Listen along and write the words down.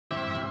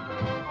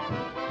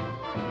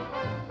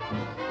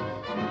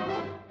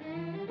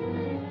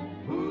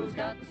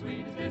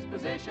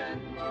tradition.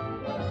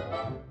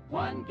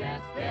 One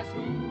guess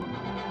who?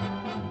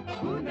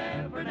 Who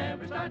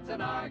never starts an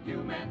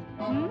argument?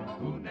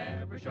 Who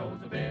never shows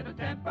a bit of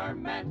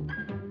temperament?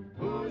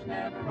 Who's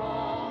never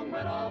wrong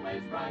but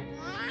always right?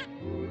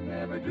 Who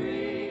never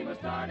dream of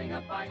starting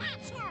a fight?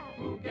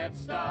 Who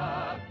gets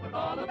stuck with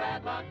all the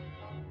bad luck?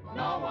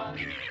 No one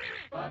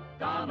but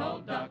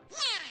Donald Duck.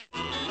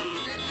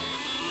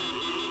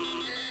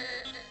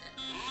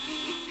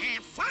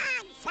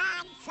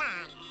 Fun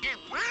at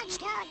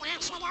Brownstone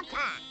National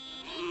Park.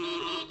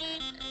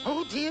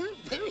 Oh dear,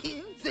 they're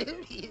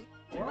here.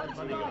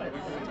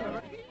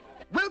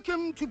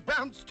 Welcome to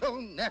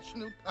Brownstone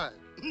National Park.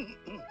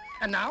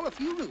 And now a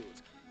few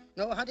rules.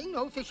 No hunting,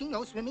 no fishing,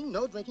 no swimming,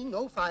 no drinking,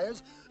 no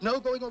fires,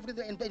 no going over to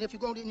the, and if you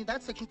go into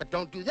that section, but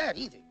don't do that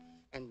either.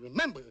 And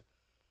remember,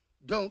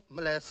 don't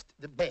molest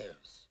the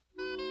bears.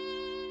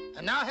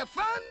 And now have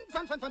fun.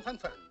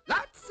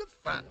 Lots of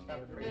fun.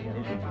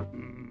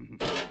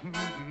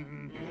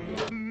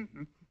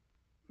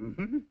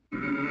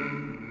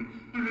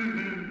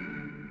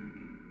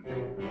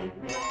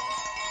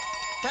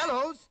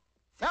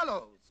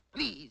 Fellows,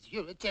 please,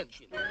 your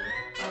attention.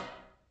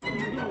 I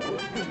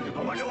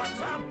wonder what's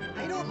up.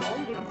 I don't know.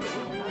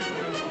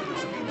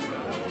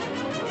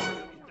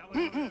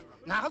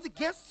 Now the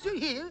guests are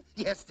here.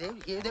 Yes, they're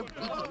here. They're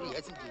really,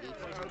 yes, indeed.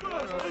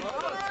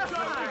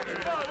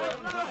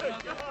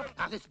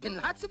 Now, there's been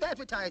lots of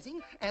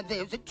advertising, and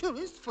there's a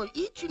tourist for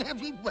each and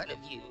every one of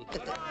you.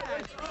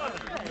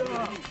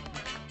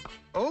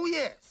 Oh,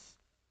 yes.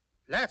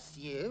 Last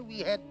year, we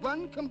had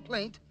one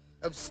complaint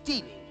of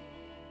stealing.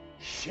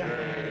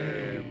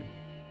 Shame.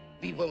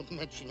 We won't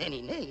mention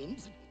any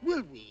names,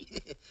 will we?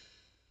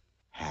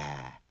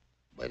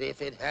 But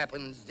if it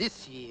happens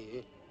this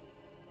year,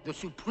 the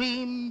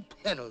supreme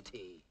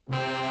penalty.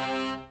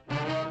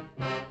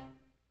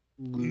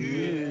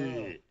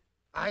 Yeah.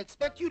 I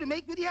expect you to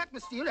make with the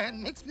atmosphere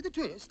and mix with the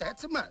tourists.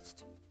 That's a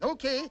must.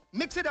 Okay,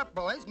 mix it up,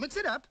 boys. Mix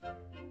it up.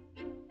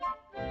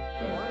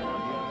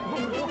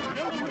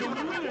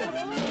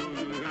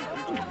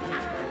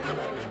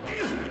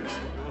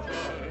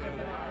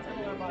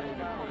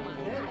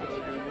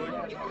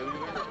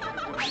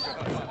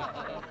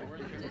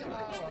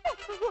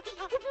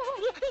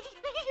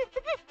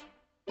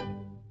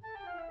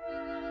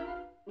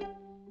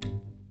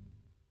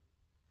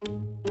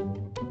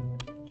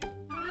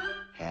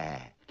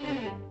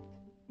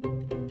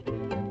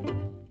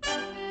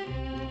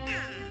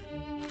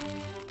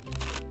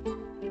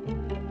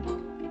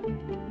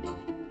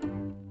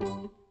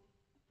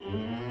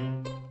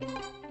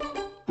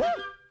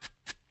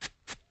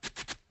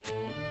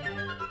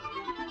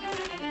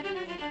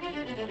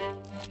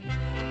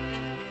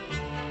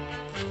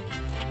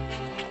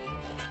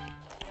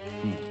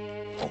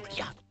 Oh,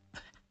 yeah.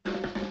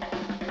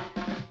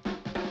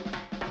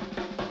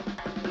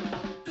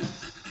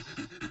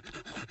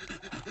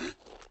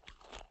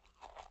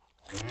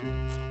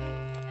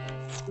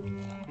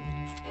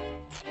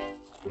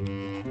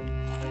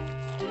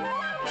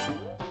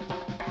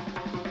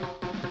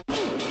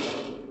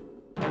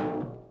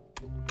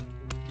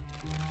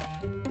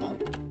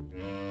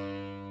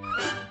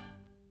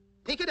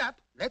 Pick it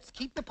up. Let's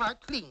keep the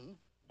park clean.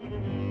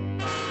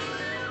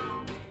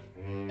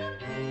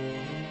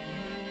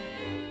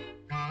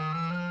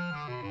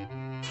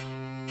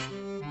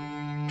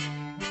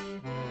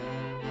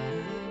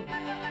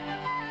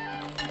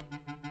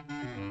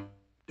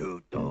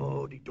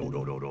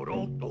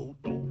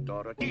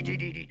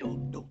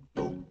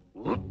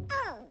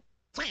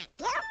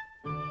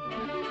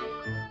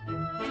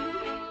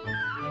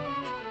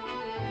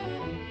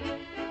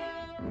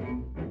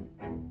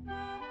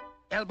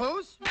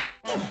 Elbows.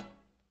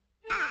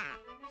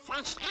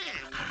 Fresh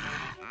hand.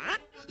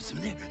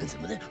 Some there, and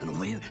some there, and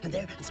over here, and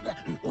there, and some there,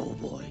 and oh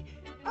boy.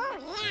 Oh,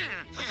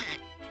 yeah.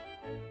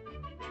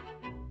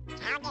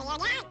 How do you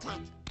like it?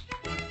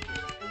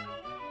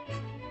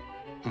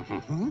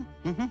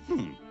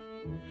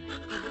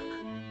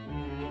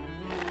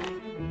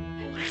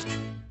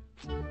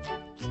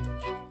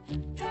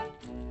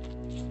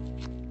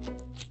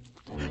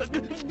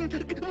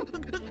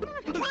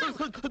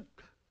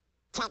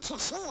 Can't you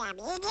see I'm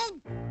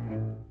eating?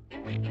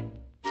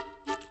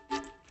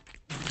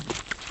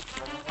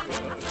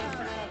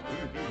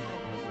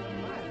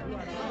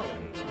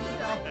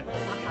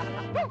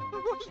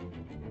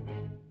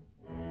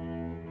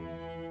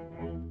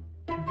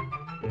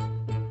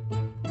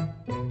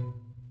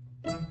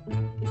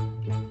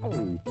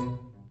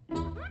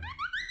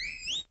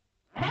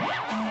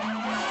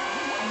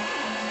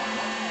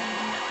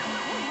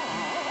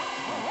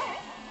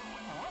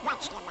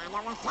 What's the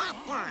matter with that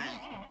guy?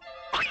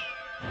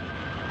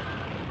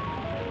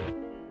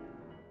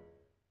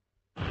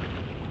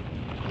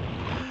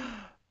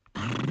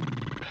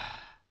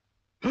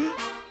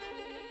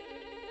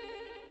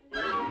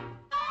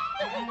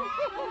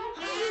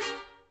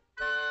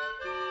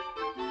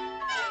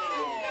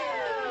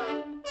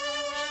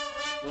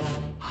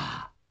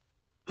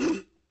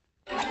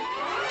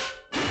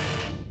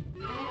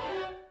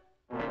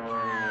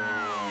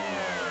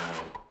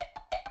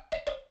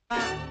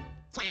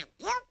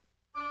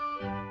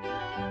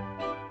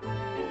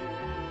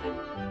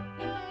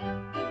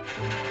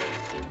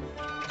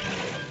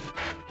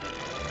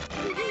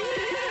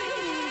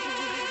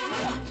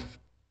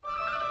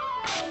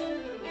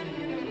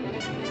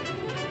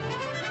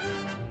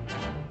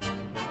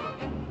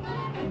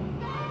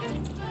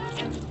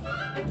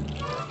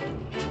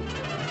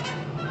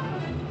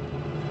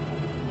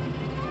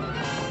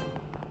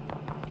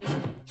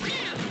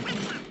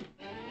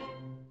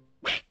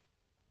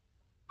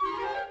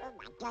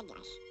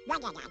 goodness.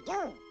 What did I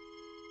do?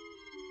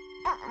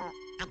 Uh-oh.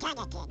 I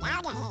gotta get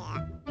out of here.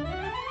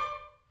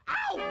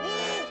 Ow!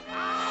 Ow!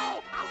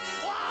 Ow!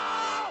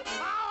 Ow!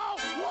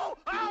 Ow!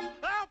 Ow!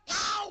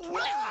 Ow!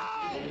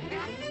 Ow!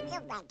 You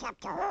went up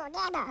the whole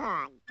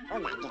neighborhood. Oh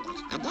my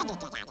goodness. I gotta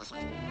get out of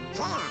here.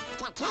 Here,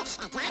 to catch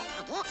the cat,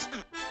 I guess.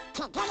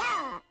 Take it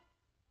off.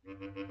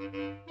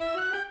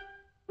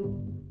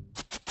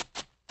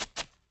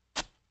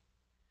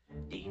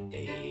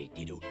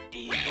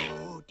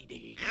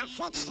 I'll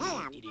fix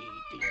him.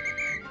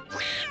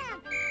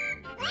 Help!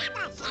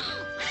 Grandma, help!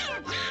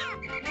 Help!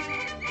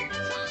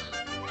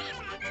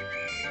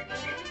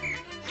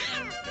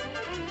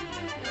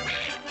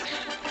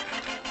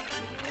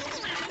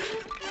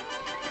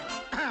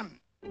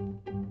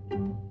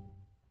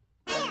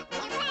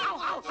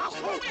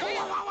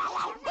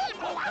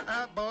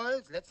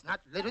 Boys, let's not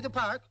litter the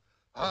park.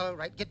 All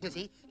right, get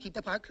busy. Keep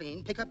the park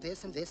clean. Pick up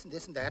this and this and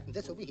this and that and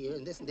this over here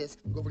and this and this.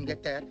 Go over and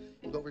get that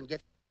and go over and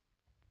get...